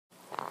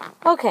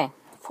Okay,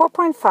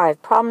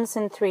 4.5, problems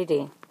in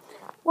 3D.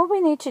 What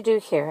we need to do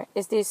here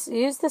is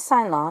use the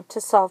Sine law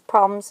to solve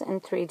problems in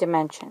 3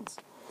 dimensions.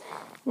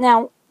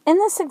 Now, in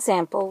this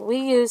example, we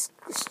used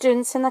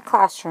students in the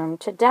classroom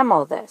to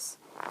demo this.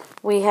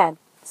 We had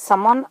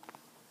someone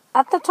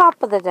at the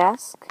top of the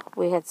desk,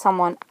 we had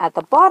someone at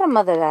the bottom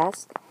of the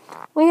desk,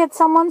 we had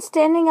someone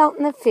standing out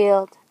in the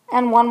field,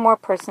 and one more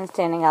person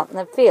standing out in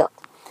the field.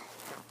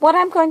 What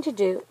I'm going to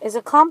do is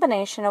a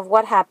combination of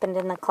what happened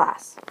in the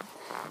class.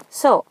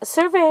 So, a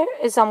surveyor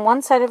is on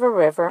one side of a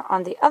river,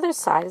 on the other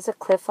side is a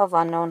cliff of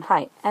unknown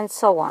height, and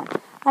so on.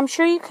 I'm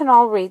sure you can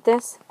all read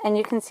this, and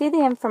you can see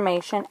the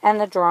information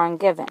and the drawing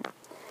given.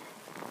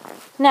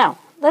 Now,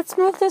 let's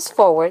move this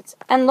forwards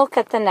and look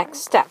at the next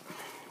step.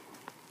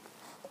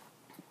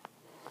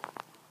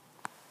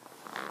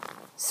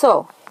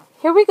 So,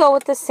 here we go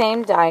with the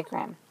same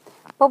diagram.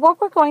 But what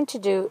we're going to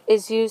do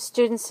is use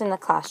students in the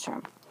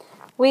classroom.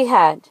 We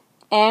had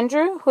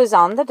Andrew, who is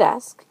on the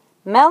desk,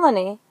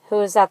 Melanie, who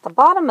is at the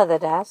bottom of the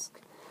desk.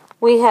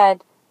 We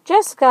had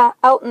Jessica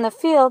out in the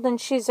field, and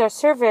she's our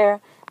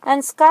surveyor,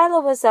 and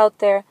Skyla was out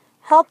there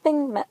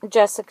helping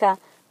Jessica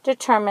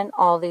determine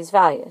all these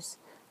values.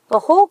 The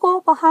whole goal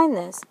behind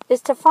this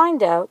is to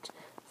find out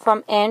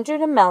from Andrew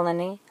to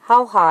Melanie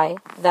how high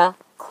the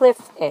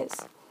cliff is.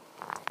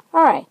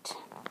 All right.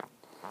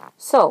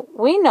 So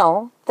we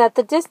know that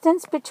the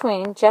distance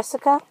between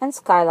Jessica and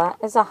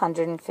Skyla is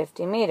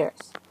 150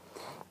 meters.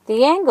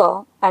 The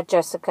angle at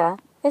Jessica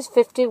is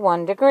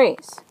 51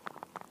 degrees.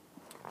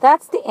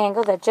 That's the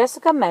angle that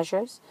Jessica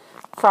measures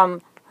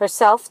from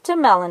herself to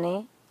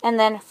Melanie and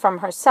then from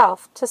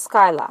herself to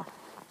Skyla.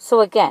 So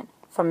again,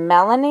 from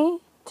Melanie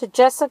to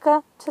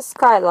Jessica to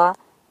Skyla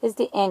is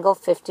the angle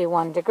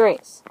 51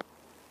 degrees.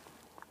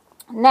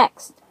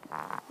 Next,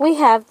 we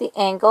have the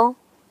angle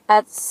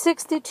at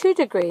 62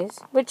 degrees,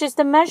 which is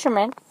the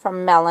measurement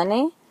from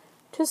Melanie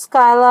to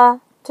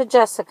Skyla to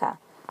Jessica.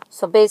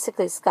 So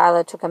basically,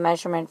 Skyla took a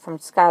measurement from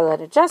Skyla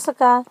to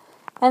Jessica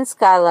and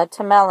Skyla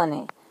to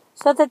Melanie,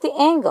 so that the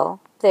angle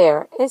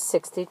there is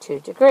 62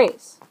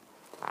 degrees.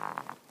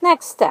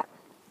 Next step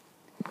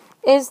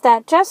is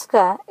that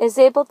Jessica is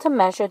able to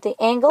measure the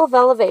angle of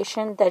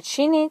elevation that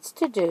she needs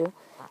to do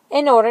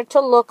in order to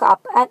look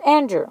up at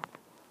Andrew,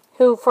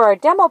 who for our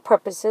demo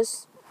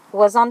purposes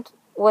was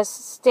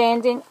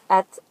standing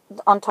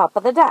on top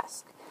of the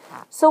desk.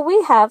 So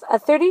we have a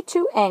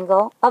 32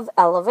 angle of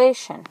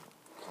elevation.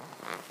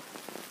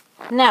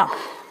 Now,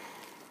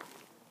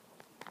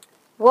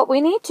 what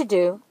we need to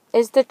do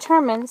is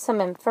determine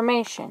some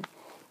information.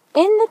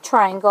 In the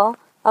triangle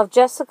of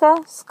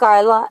Jessica,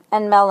 Skyla,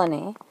 and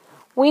Melanie,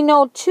 we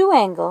know 2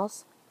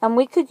 angles, and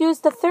we could use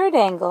the third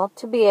angle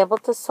to be able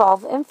to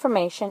solve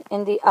information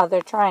in the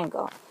other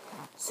triangle.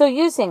 So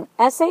using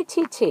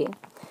SATT,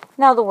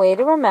 now the way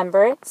to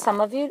remember it,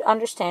 some of you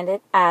understand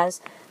it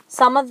as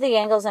sum of the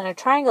angles in a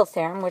triangle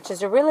theorem, which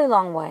is a really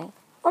long way,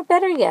 or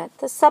better yet,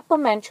 the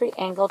supplementary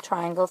angle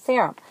triangle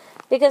theorem,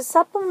 because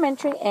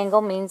supplementary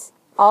angle means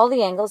all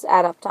the angles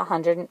add up to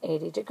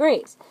 180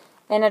 degrees.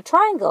 In a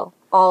triangle,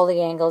 all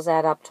the angles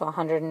add up to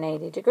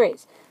 180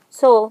 degrees.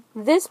 So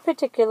this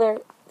particular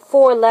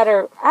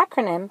 4-letter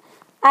acronym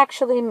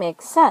actually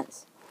makes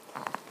sense.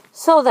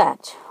 So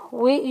that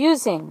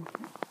using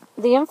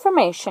the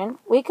information,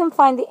 we can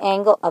find the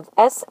angle of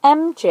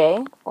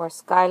SMJ, or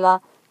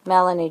Skyla,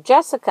 Melanie,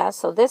 Jessica,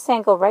 so this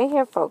angle right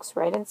here, folks,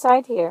 right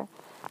inside here,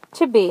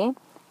 to be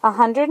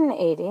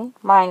 180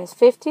 minus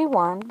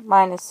 51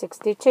 minus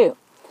 62.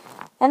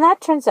 And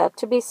that turns out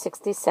to be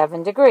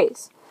 67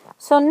 degrees.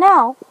 So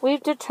now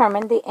we've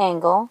determined the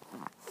angle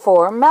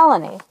for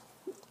Melanie,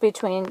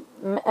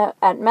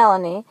 at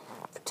Melanie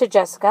to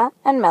Jessica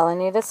and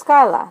Melanie to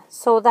Skyla.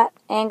 So that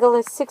angle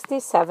is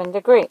 67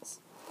 degrees.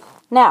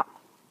 Now,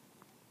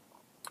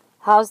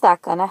 how's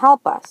that going to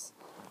help us?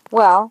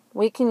 Well,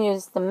 we can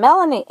use the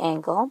Melanie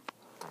angle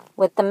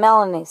with the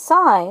Melanie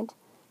side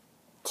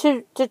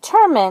to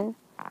determine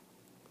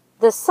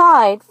the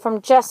side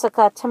from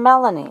Jessica to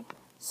Melanie.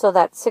 So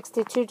that's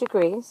 62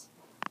 degrees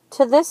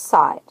to this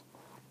side.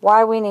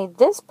 Why we need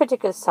this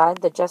particular side,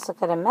 the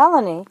Jessica to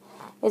Melanie,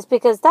 is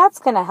because that's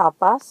going to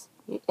help us,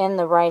 in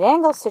the right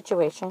angle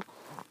situation,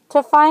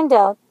 to find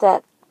out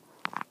that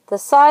the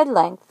side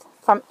length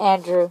from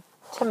Andrew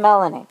to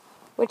Melanie,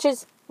 which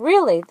is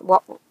really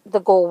what the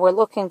goal we're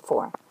looking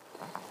for.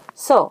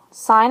 So,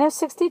 sine of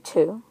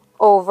 62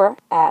 over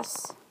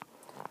S.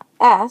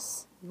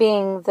 S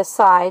being the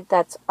side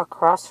that's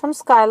across from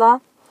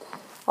Skyla,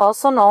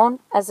 also known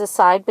as the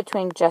side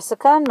between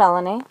Jessica and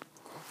Melanie.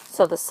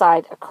 So the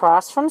side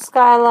across from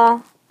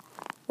Skyla,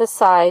 the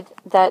side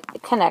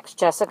that connects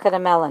Jessica to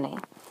Melanie,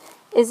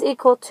 is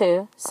equal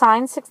to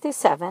sine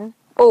 67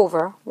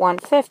 over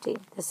 150.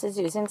 This is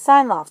using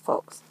Sine law,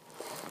 folks.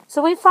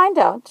 So we find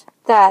out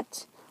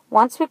that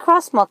once we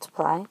cross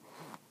multiply,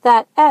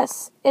 that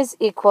S is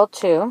equal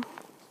to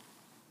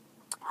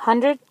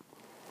 100.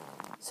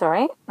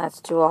 Sorry, let's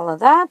do all of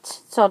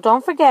that. So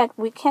don't forget,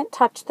 we can't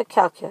touch the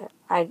calculator.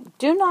 I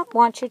do not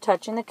want you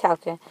touching the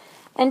calculator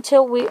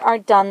until we are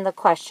done the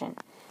question.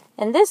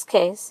 In this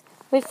case,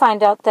 we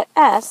find out that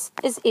S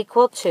is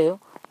equal to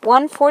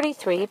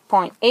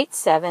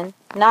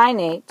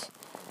 143.8798,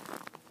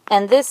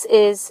 and this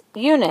is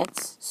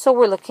units, so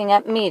we're looking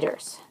at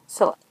meters.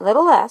 So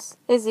little s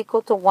is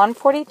equal to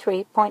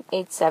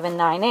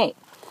 143.8798.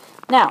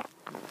 Now,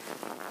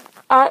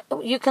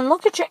 you can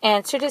look at your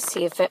answer to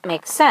see if it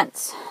makes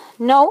sense.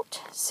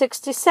 Note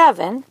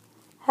 67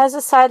 has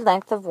a side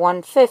length of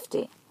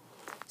 150.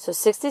 So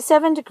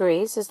 67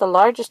 degrees is the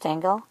largest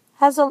angle,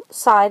 has a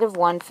side of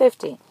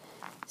 150.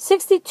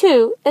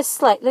 62 is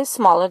slightly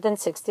smaller than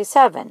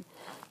 67.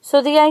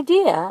 So the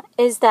idea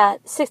is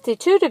that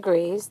 62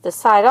 degrees, the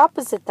side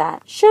opposite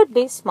that, should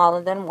be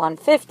smaller than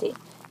 150.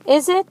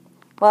 Is it?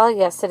 Well,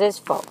 yes, it is,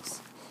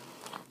 folks.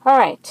 All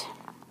right,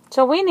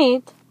 so we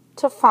need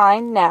to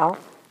find now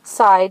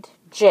side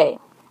J.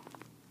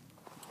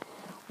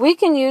 We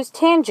can use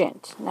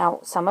tangent. Now,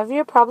 some of you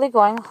are probably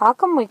going, how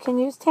come we can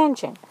use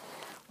tangent?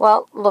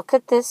 Well, look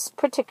at this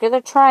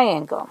particular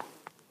triangle.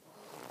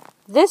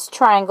 This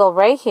triangle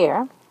right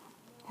here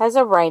has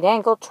a right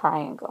angle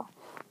triangle.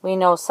 We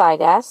know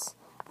side S,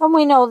 and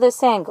we know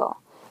this angle.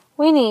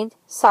 We need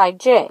side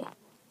J.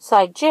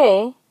 Side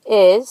J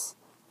is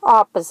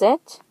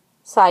opposite.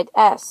 Side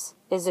S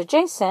is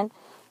adjacent.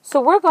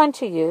 So we're going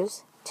to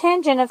use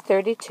tangent of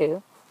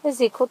 32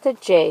 is equal to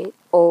J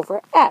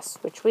over S,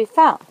 which we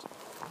found.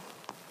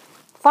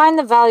 Find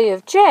the value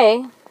of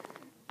J,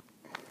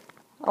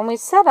 and we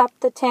set up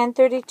the tan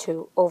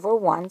 32 over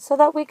 1 so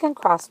that we can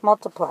cross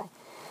multiply.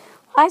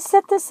 I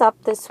set this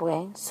up this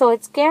way, so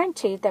it's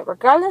guaranteed that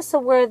regardless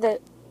of where the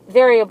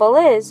variable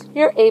is,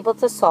 you're able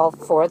to solve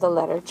for the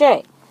letter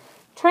J.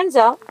 Turns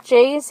out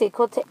J is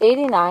equal to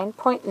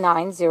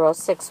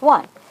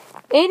 89.9061.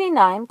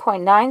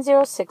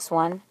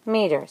 89.9061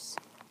 meters.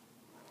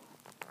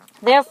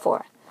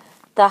 Therefore,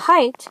 the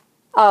height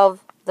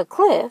of the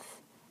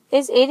cliff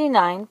is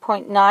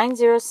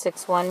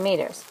 89.9061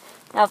 meters.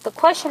 Now, if the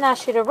question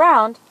asks you to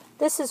round,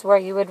 this is where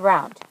you would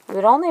round. You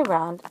would only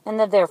round in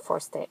the therefore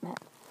statement.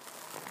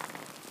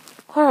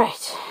 All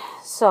right,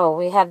 so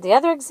we have the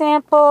other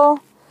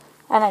example,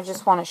 and I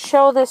just want to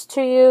show this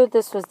to you.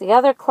 This was the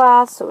other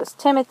class. So it was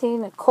Timothy,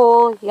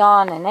 Nicole,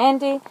 Jan, and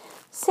Andy.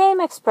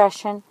 Same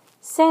expression,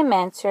 same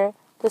answer.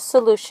 The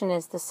solution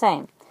is the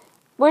same.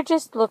 We're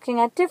just looking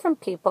at different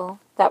people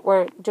that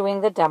were doing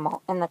the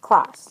demo in the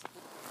class.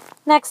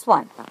 Next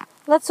one.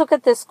 Let's look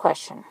at this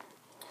question.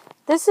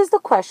 This is the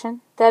question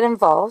that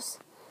involves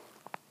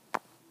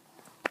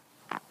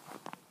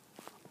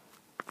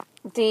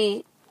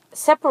the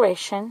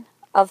separation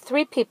of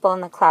 3 people in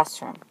the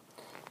classroom.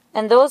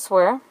 And those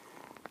were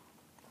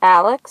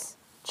Alex,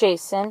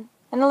 Jason,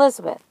 and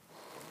Elizabeth.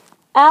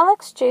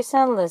 Alex, Jason,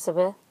 and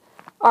Elizabeth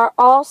are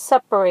all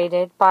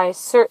separated by a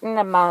certain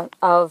amount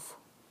of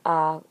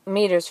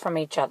meters from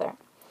each other.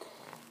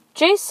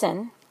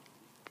 Jason,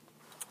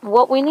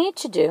 what we need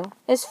to do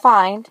is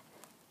find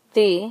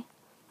the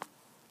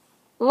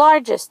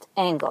largest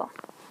angle.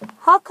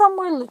 How come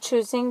we're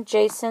choosing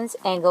Jason's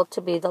angle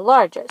to be the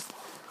largest?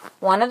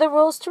 One of the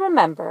rules to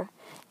remember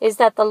is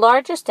that the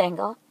largest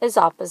angle is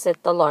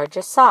opposite the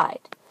largest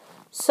side.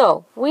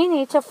 So we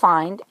need to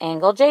find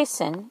angle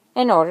Jason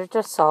in order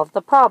to solve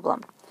the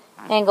problem.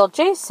 Angle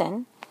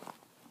Jason,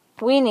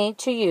 we need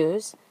to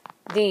use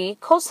the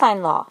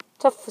cosine law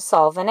to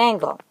solve an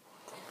angle.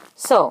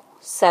 So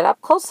set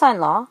up cosine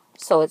law.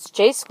 So it's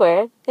j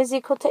squared is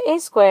equal to a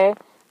squared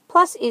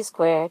plus e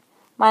squared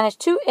minus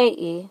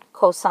 2ae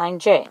cosine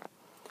j.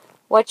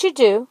 What you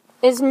do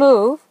is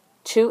move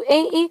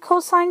 2ae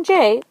cosine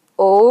j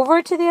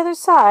over to the other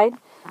side,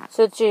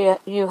 so that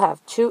you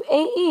have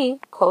 2ae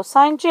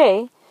cosine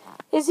j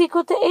is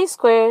equal to a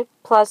squared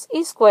plus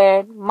e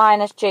squared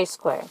minus j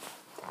squared.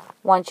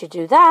 Once you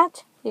do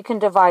that, you can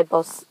divide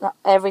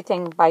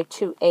everything by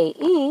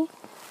 2ae,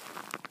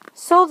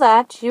 so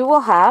that you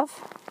will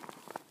have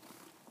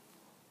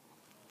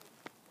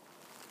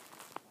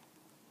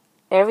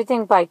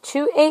everything by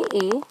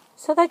 2ae,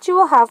 so that you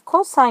will have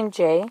cosine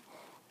j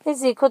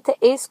is equal to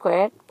a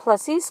squared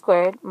plus e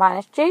squared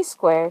minus j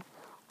squared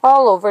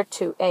all over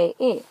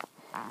 2ae.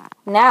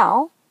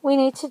 Now, we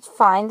need to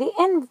find the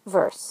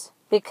inverse,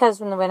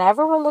 because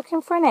whenever we're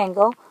looking for an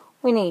angle,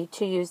 we need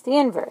to use the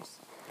inverse.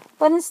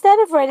 But instead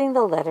of writing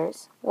the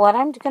letters, what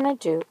I'm going to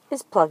do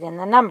is plug in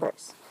the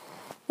numbers.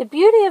 The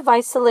beauty of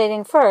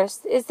isolating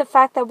first is the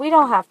fact that we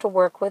don't have to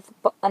work with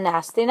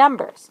nasty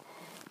numbers.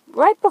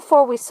 Right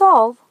before we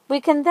solve, we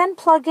can then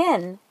plug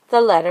in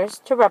the letters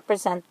to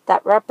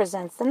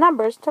represents the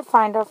numbers to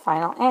find our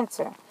final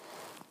answer,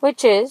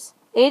 which is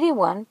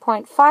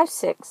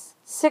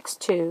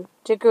 81.5662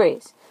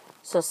 degrees.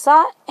 So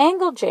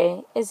angle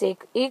J is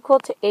equal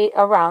to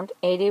around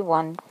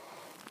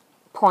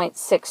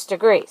 81.6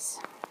 degrees.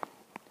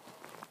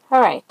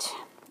 All right,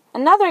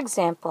 another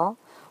example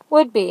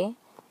would be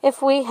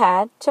if we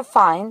had to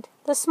find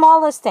the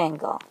smallest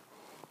angle.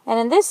 And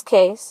in this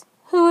case,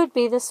 who would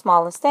be the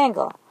smallest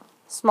angle?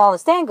 The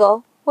smallest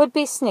angle would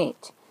be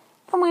Sneed.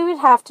 And we would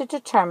have to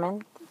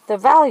determine the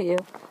value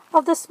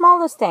of the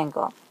smallest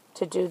angle.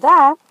 To do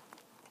that,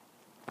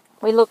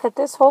 we look at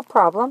this whole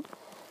problem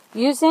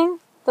using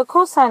the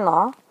cosine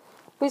law,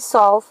 we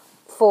solve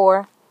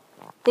for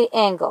the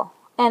angle.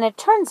 And it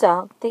turns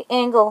out the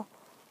angle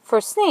for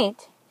Snead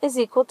is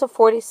equal to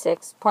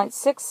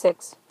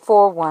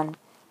 46.6641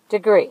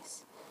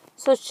 degrees.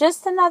 So it's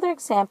just another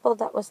example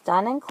that was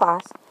done in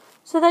class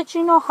so that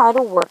you know how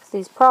to work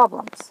these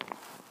problems.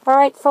 All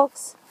right,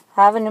 folks,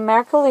 have a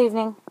numerical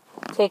evening.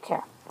 Take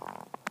care.